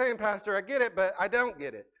know what you're saying, Pastor. I get it, but I don't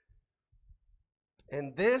get it.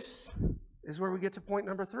 And this is where we get to point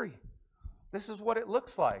number 3. This is what it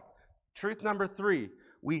looks like. Truth number 3,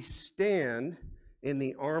 we stand in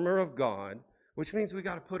the armor of God, which means we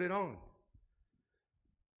got to put it on.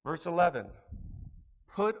 Verse 11,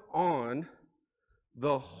 put on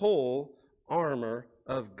the whole armor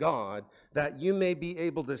of God, that you may be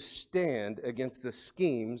able to stand against the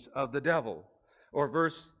schemes of the devil. Or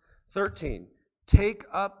verse 13, take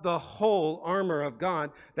up the whole armor of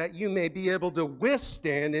God, that you may be able to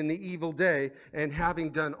withstand in the evil day, and having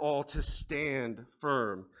done all, to stand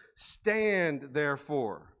firm. Stand,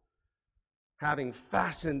 therefore, having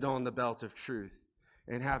fastened on the belt of truth,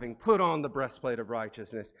 and having put on the breastplate of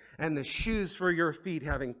righteousness, and the shoes for your feet,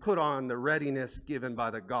 having put on the readiness given by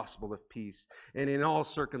the gospel of peace. And in all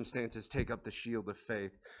circumstances take up the shield of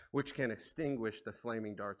faith, which can extinguish the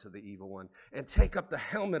flaming darts of the evil one. And take up the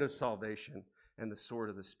helmet of salvation and the sword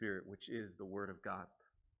of the Spirit, which is the word of God.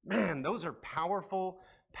 Man, those are powerful,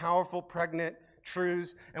 powerful, pregnant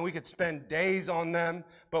truths, and we could spend days on them,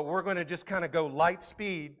 but we're going to just kind of go light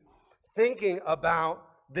speed thinking about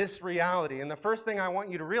this reality. And the first thing I want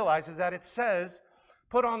you to realize is that it says,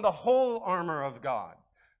 put on the whole armor of God.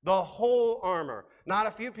 The whole armor. Not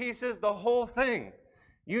a few pieces, the whole thing.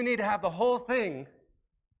 You need to have the whole thing,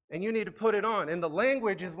 and you need to put it on. And the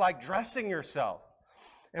language is like dressing yourself.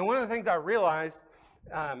 And one of the things I realized,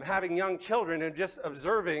 having young children and just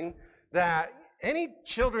observing that any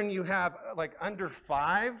children you have like under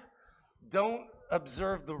 5 don't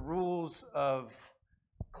observe the rules of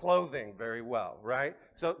clothing very well, right?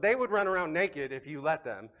 So they would run around naked if you let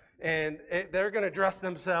them, and they're going to dress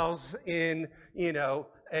themselves in,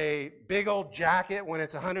 a big old jacket when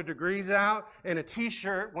it's 100 degrees out, and a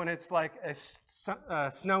t-shirt when it's like a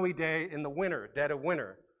snowy day in the winter, dead of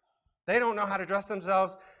winter. They don't know how to dress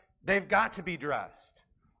themselves. They've got to be dressed.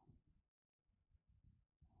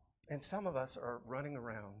 And some of us are running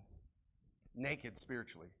around naked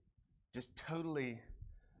spiritually, just totally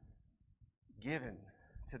given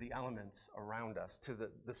to the elements around us, to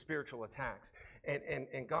the spiritual attacks.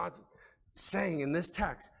 And God's saying in this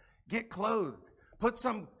text, get clothed. Put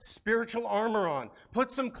some spiritual armor on.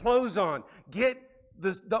 Put some clothes on. Get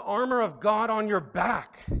the armor of God on your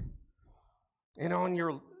back and on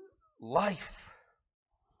your life.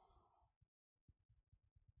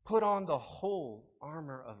 Put on the whole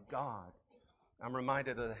armor of God. I'm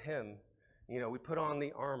reminded of the hymn, we put on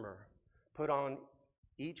the armor, put on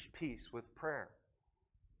each piece with prayer.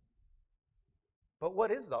 But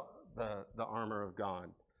what is the armor of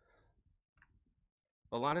God?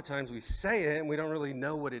 A lot of times we say it and we don't really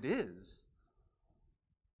know what it is.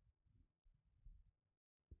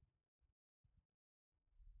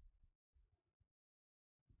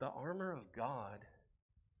 The armor of God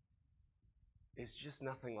is just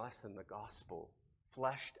nothing less than the gospel,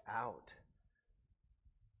 fleshed out.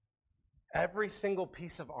 Every single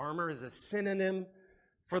piece of armor is a synonym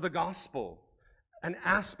for the gospel, an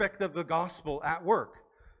aspect of the gospel at work.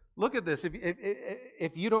 Look at this.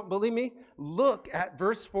 If you don't believe me, look at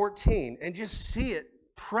verse 14 and just see it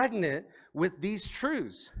pregnant with these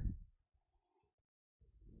truths.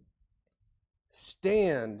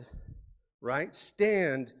 Stand, right?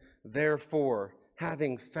 Stand, therefore,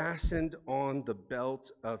 having fastened on the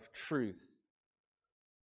belt of truth,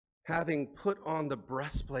 having put on the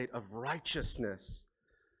breastplate of righteousness,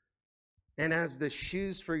 and as the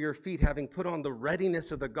shoes for your feet, having put on the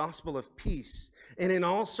readiness of the gospel of peace. And in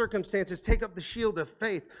all circumstances, take up the shield of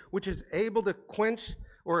faith, which is able to quench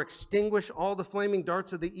or extinguish all the flaming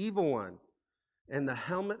darts of the evil one, and the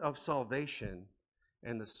helmet of salvation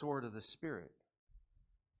and the sword of the Spirit.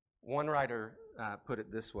 One writer put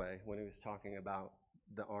it this way when he was talking about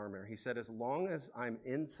the armor. He said, as long as I'm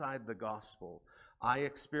inside the gospel, I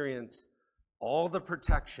experience all the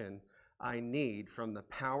protection I need from the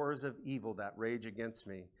powers of evil that rage against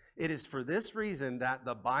me. It is for this reason that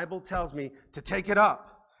the Bible tells me to take it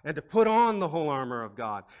up and to put on the whole armor of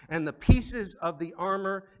God. And the pieces of the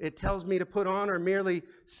armor it tells me to put on are merely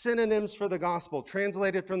synonyms for the gospel.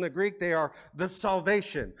 Translated from the Greek, they are the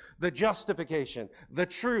salvation, the justification, the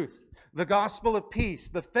truth, the gospel of peace,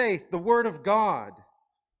 the faith, the word of God.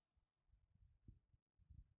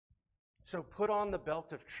 So put on the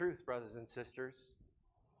belt of truth, brothers and sisters.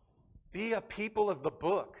 Be a people of the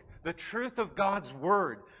book, the truth of God's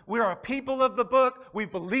word. We are a people of the book. We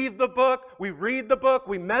believe the book. We read the book.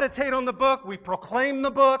 We meditate on the book. We proclaim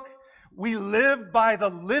the book. We live by the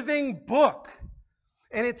living book.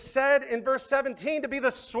 And it's said in verse 17 to be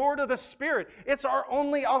the sword of the Spirit. It's our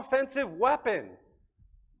only offensive weapon.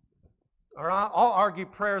 Or I'll argue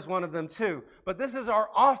prayer is one of them too. But this is our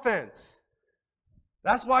offense.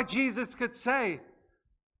 That's why Jesus could say,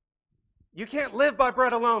 you can't live by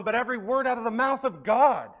bread alone, but every word out of the mouth of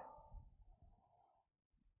God.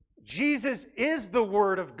 Jesus is the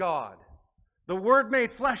Word of God. The Word made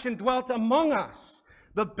flesh and dwelt among us.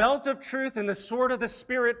 The belt of truth and the sword of the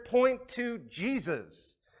Spirit point to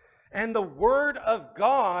Jesus. And the Word of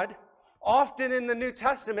God, often in the New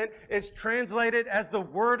Testament, is translated as the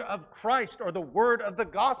Word of Christ or the Word of the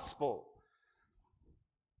Gospel.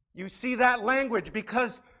 You see that language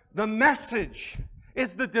because the message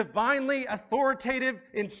is the divinely authoritative,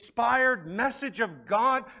 inspired message of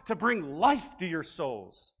God to bring life to your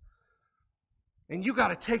souls. And you got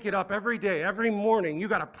to take it up every day, every morning. You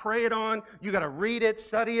got to pray it on. You got to read it,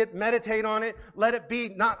 study it, meditate on it. Let it be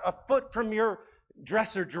not a foot from your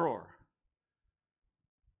dresser drawer.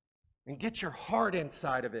 And get your heart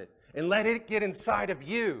inside of it. And let it get inside of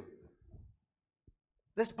you.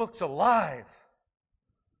 This book's alive.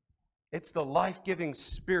 It's the life-giving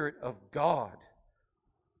Spirit of God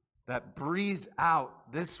that breathes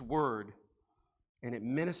out this word, and it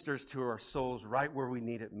ministers to our souls right where we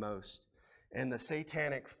need it most. And the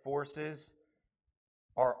satanic forces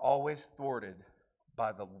are always thwarted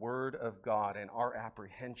by the word of God and our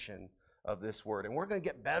apprehension of this word. And we're going to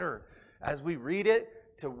get better as we read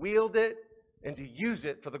it, to wield it, and to use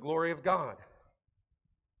it for the glory of God.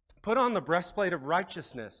 Put on the breastplate of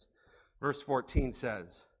righteousness, verse 14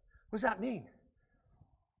 says. What does that mean?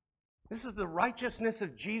 This is the righteousness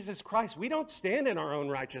of Jesus Christ. We don't stand in our own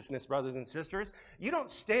righteousness, brothers and sisters. You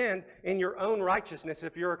don't stand in your own righteousness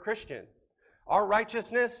if you're a Christian. Our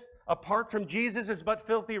righteousness, apart from Jesus, is but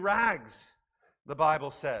filthy rags, the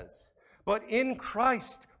Bible says. But in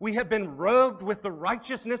Christ, we have been robed with the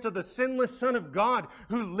righteousness of the sinless Son of God,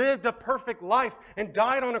 who lived a perfect life and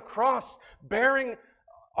died on a cross, bearing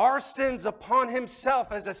our sins upon himself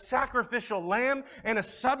as a sacrificial lamb and a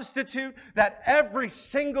substitute, that every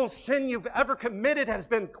single sin you've ever committed has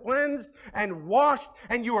been cleansed and washed,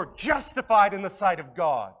 and you are justified in the sight of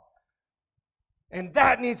God. And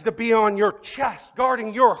that needs to be on your chest,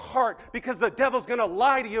 guarding your heart, because the devil's going to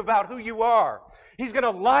lie to you about who you are. He's going to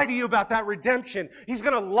lie to you about that redemption. He's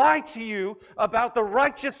going to lie to you about the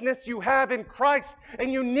righteousness you have in Christ,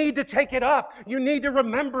 and you need to take it up. You need to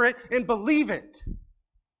remember it and believe it.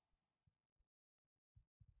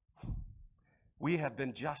 We have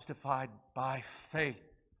been justified by faith,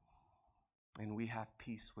 and we have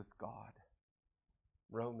peace with God.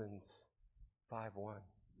 Romans 5:1.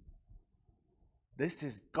 This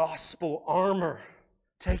is gospel armor.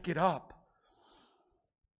 Take it up.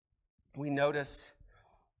 We notice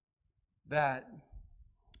that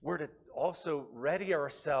we're to also ready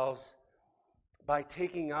ourselves by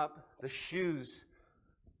taking up the shoes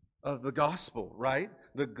of the gospel, right?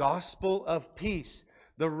 The gospel of peace.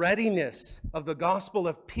 The readiness of the gospel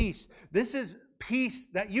of peace. This is peace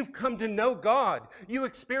that you've come to know God. You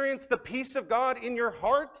experience the peace of God in your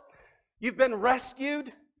heart. You've been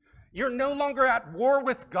rescued. You're no longer at war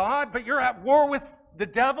with God, but you're at war with the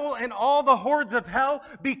devil and all the hordes of hell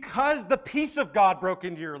because the peace of God broke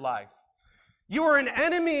into your life. You were an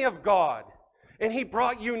enemy of God, and he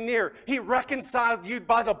brought you near. He reconciled you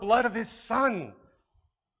by the blood of his Son.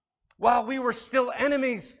 While we were still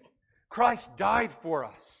enemies, Christ died for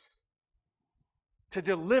us to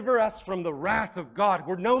deliver us from the wrath of God.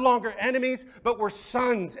 We're no longer enemies, but we're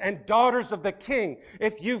sons and daughters of the King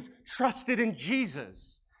if you've trusted in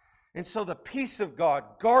Jesus. And so the peace of God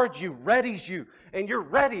guards you, readies you, and you're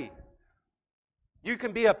ready. You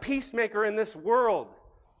can be a peacemaker in this world,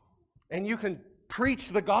 and you can preach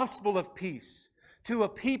the gospel of peace to a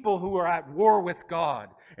people who are at war with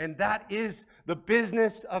God. And that is the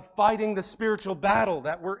business of fighting the spiritual battle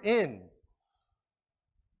that we're in.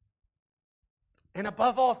 And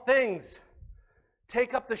above all things,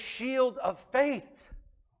 take up the shield of faith.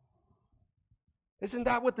 Isn't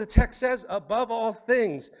that what the text says? Above all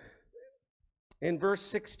things. In verse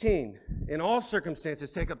 16, in all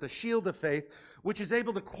circumstances, take up the shield of faith, which is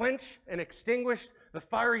able to quench and extinguish the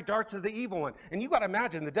fiery darts of the evil one. And you got to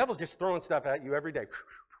imagine, the devil's just throwing stuff at you every day.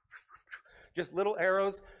 Just little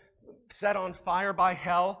arrows set on fire by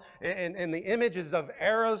hell. And the images of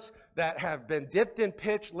arrows that have been dipped in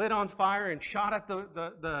pitch, lit on fire, and shot at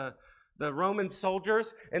the the Roman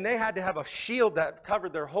soldiers, and they had to have a shield that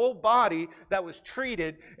covered their whole body that was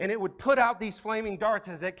treated, and it would put out these flaming darts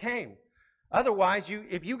as it came. Otherwise,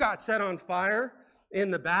 if you got set on fire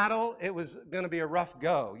in the battle, it was going to be a rough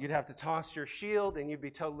go. You'd have to toss your shield, and you'd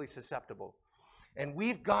be totally susceptible. And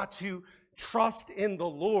we've got to trust in the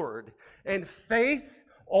Lord. And faith,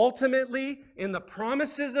 ultimately, in the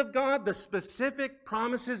promises of God, the specific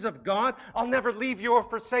promises of God. I'll never leave you or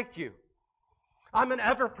forsake you. I'm an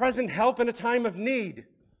ever-present help in a time of need.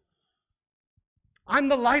 I'm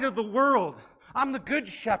the light of the world. I'm the good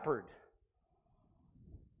shepherd.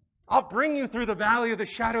 I'll bring you through the valley of the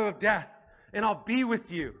shadow of death, and I'll be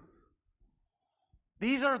with you.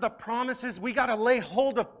 These are the promises. We got to lay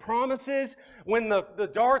hold of promises when the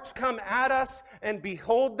darts come at us, and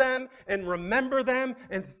behold them and remember them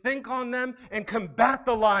and think on them and combat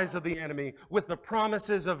the lies of the enemy with the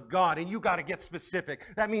promises of God. And you got to get specific.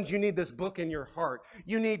 That means you need this book in your heart.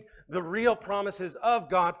 You need the real promises of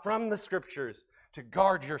God from the Scriptures to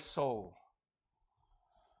guard your soul.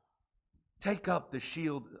 Take up the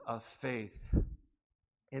shield of faith,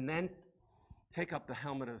 and then take up the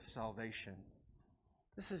helmet of salvation.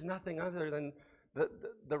 This is nothing other than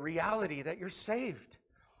the reality that you're saved.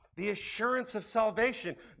 The assurance of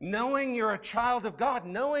salvation, knowing you're a child of God,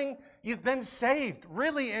 knowing you've been saved,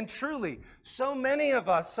 really and truly. So many of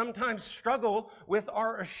us sometimes struggle with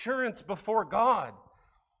our assurance before God.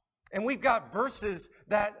 And we've got verses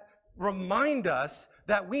that remind us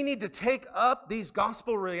that we need to take up these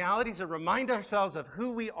gospel realities and remind ourselves of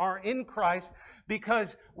who we are in Christ,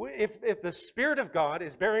 because if the Spirit of God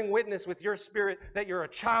is bearing witness with your spirit that you're a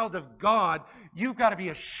child of God, you've got to be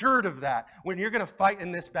assured of that when you're going to fight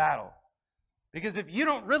in this battle. Because if you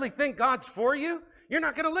don't really think God's for you, you're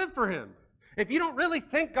not going to live for Him. If you don't really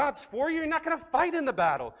think God's for you, you're not going to fight in the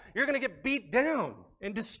battle. You're going to get beat down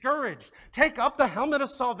and discouraged. Take up the helmet of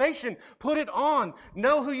salvation. Put it on.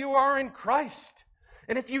 Know who you are in Christ.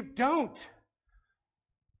 And if you don't,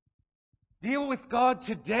 deal with God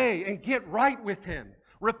today and get right with Him.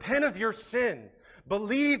 Repent of your sin.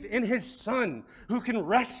 Believe in His Son, who can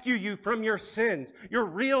rescue you from your sins, your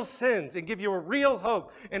real sins, and give you a real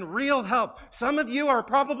hope and real help. Some of you are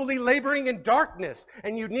probably laboring in darkness,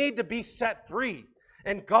 and you need to be set free.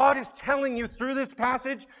 And God is telling you through this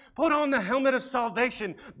passage, put on the helmet of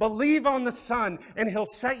salvation, believe on the Son, and He'll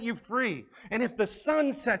set you free. And if the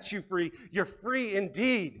Son sets you free, you're free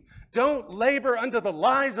indeed. Don't labor under the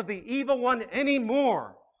lies of the evil one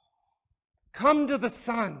anymore. Come to the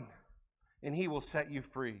Son, and He will set you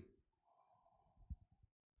free.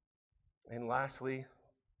 And lastly,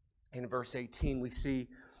 in verse 18, we see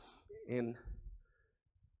in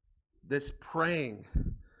this praying,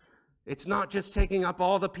 it's not just taking up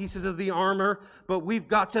all the pieces of the armor, but we've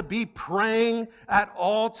got to be praying at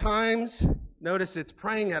all times. Notice it's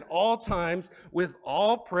praying at all times with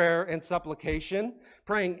all prayer and supplication,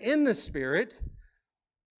 praying in the Spirit,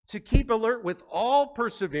 to keep alert with all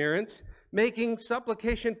perseverance, making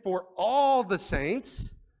supplication for all the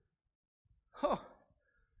saints.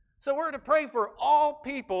 So we're to pray for all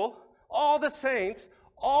people, all the saints,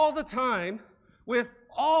 all the time, with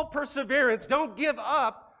all perseverance. Don't give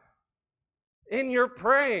up in your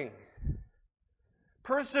praying.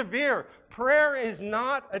 Persevere. Prayer is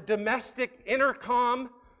not a domestic intercom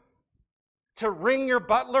to ring your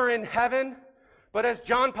butler in heaven. But as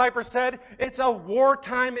John Piper said, it's a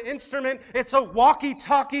wartime instrument. It's a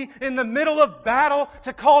walkie-talkie in the middle of battle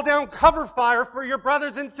to call down cover fire for your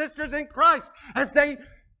brothers and sisters in Christ as they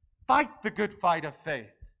fight the good fight of faith.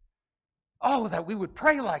 Oh, that we would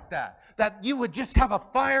pray like that. That you would just have a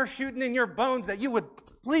fire shooting in your bones, that you would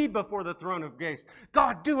plead before the throne of grace.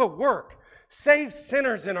 God, do a work. Save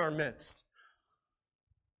sinners in our midst.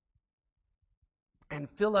 And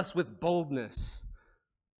fill us with boldness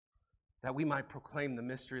that we might proclaim the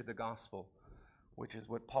mystery of the gospel, which is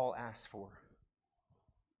what Paul asked for.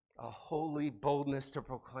 A holy boldness to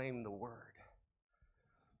proclaim the word.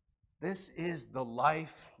 This is the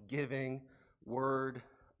life-giving word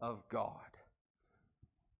of God.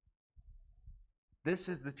 This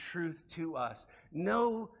is the truth to us.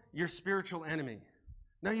 Know your spiritual enemy.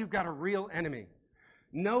 Know you've got a real enemy.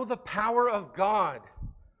 Know the power of God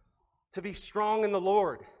to be strong in the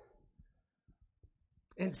Lord.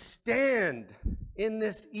 And stand in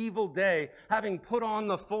this evil day, having put on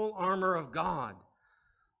the full armor of God,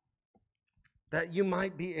 that you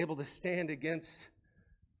might be able to stand against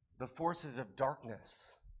the forces of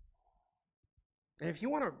darkness. And if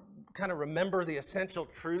you want to kind of remember the essential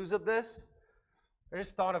truths of this, I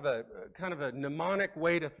just thought of a kind of a mnemonic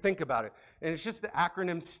way to think about it. And it's just the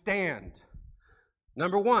acronym STAND.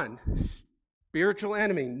 Number one, Spiritual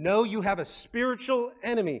enemy. Know you have a spiritual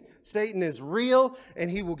enemy. Satan is real, and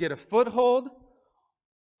he will get a foothold,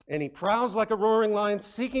 and he prowls like a roaring lion,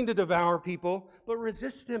 seeking to devour people, but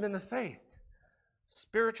resist him in the faith.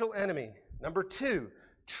 Spiritual enemy. Number 2,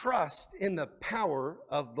 trust in the power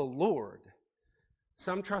of the Lord.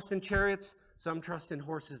 Some trust in chariots, some trust in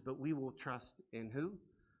horses, but we will trust in who?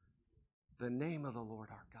 The name of the Lord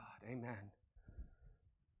our God. Amen.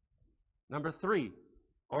 Number 3,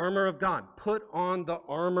 armor of God. Put on the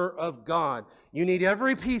armor of God. You need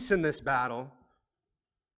every piece in this battle.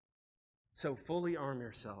 So fully arm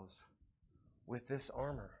yourselves with this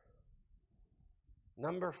armor.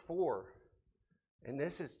 Number 4, and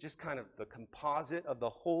this is just kind of the composite of the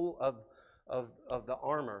whole of the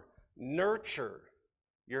armor. Nurture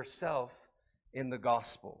yourself in the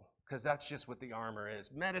gospel, because that's just what the armor is.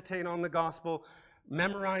 Meditate on the gospel.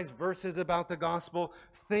 Memorize verses about the gospel.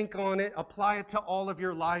 Think on it. Apply it to all of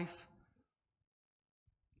your life.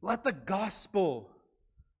 Let the gospel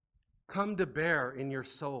come to bear in your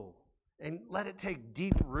soul and let it take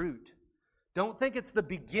deep root. Don't think it's the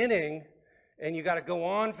beginning and you got to go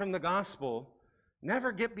on from the gospel.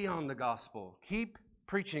 Never get beyond the gospel. Keep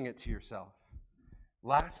preaching it to yourself.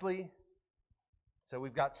 Lastly, so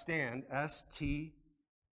we've got stand, S-T-A-N,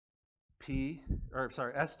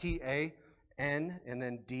 and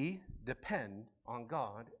then D, depend on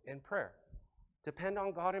God in prayer. Depend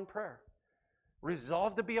on God in prayer.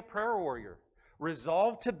 Resolve to be a prayer warrior.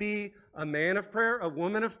 Resolve to be a man of prayer, a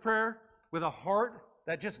woman of prayer, with a heart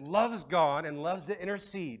that just loves God and loves to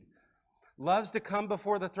intercede. Loves to come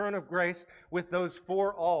before the throne of grace with those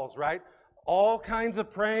 4 alls, right? All kinds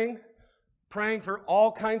of praying for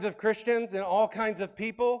all kinds of Christians and all kinds of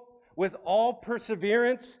people, with all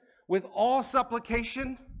perseverance, with all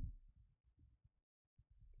supplication.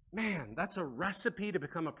 Man, that's a recipe to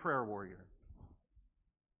become a prayer warrior.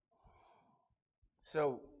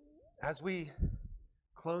 So, as we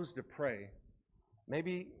close to pray,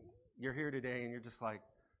 maybe you're here today and you're just like,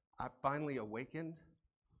 I finally awakened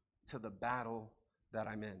to the battle that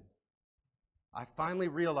I'm in. I finally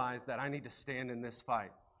realized that I need to stand in this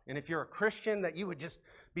fight. And if you're a Christian, that you would just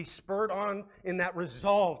be spurred on in that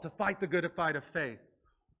resolve to fight the good fight of faith.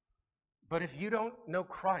 But if you don't know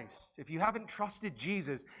Christ, if you haven't trusted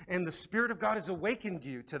Jesus, and the Spirit of God has awakened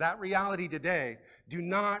you to that reality today, do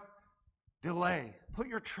not delay. Put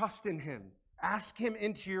your trust in Him. Ask Him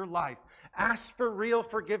into your life. Ask for real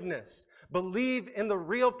forgiveness. Believe in the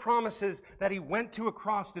real promises that He went to a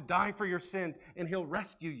cross to die for your sins, and He'll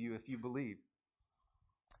rescue you if you believe.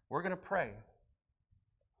 We're going to pray.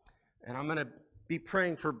 And I'm going to be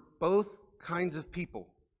praying for both kinds of people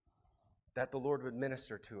that the Lord would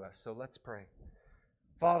minister to us. So let's pray.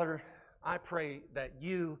 Father, I pray that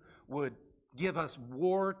you would give us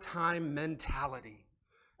wartime mentality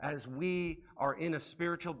as we are in a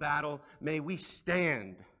spiritual battle. May we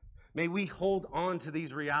stand. May we hold on to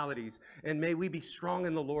these realities, and may we be strong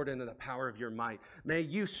in the Lord and in the power of your might. May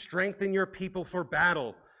you strengthen your people for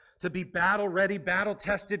battle, to be battle-ready,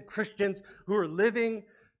 battle-tested Christians who are living,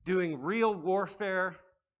 doing real warfare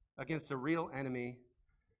against a real enemy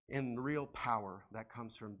in real power that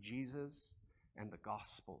comes from Jesus and the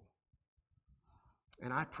gospel.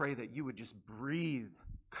 And I pray that you would just breathe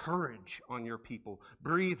courage on your people,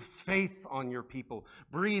 breathe faith on your people,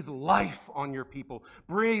 breathe life on your people,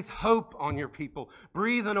 breathe hope on your people,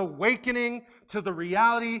 breathe an awakening to the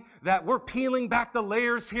reality that we're peeling back the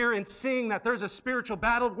layers here and seeing that there's a spiritual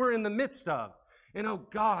battle we're in the midst of. And oh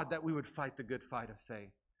God, that we would fight the good fight of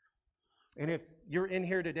faith. And if you're in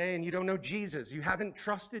here today and you don't know Jesus, you haven't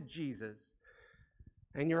trusted Jesus,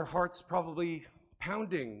 and your heart's probably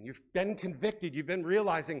pounding, you've been convicted, you've been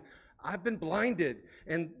realizing, I've been blinded,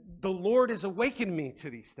 and the Lord has awakened me to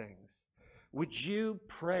these things. Would you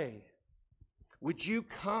pray? Would you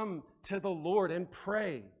come to the Lord and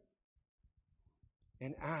pray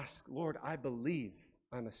and ask, Lord, I believe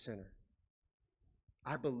I'm a sinner.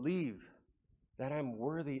 I believe that I'm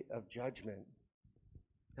worthy of judgment,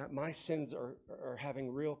 that my sins are having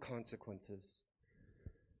real consequences.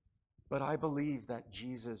 But I believe that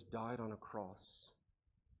Jesus died on a cross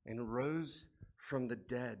and rose from the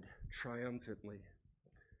dead triumphantly.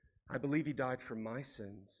 I believe he died for my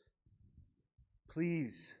sins.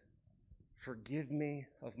 Please forgive me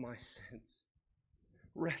of my sins.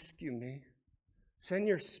 Rescue me. Send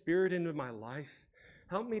your Spirit into my life.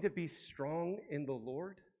 Help me to be strong in the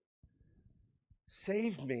Lord.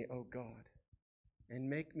 Save me, O God, and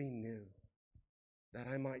make me new, that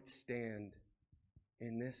I might stand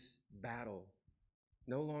in this battle,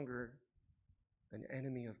 no longer an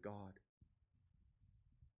enemy of God,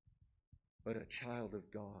 but a child of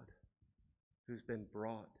God who's been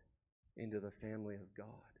brought into the family of God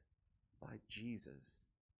by Jesus,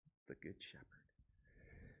 the Good Shepherd.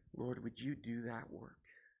 Lord, would you do that work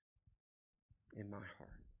in my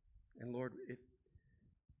heart? And Lord,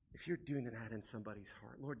 if you're doing that in somebody's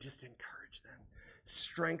heart, Lord, just encourage them,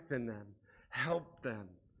 strengthen them, help them,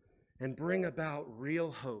 and bring about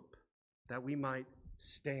real hope that we might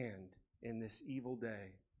stand in this evil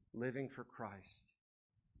day, living for Christ,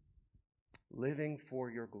 living for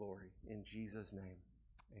your glory. In Jesus' name,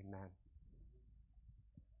 amen.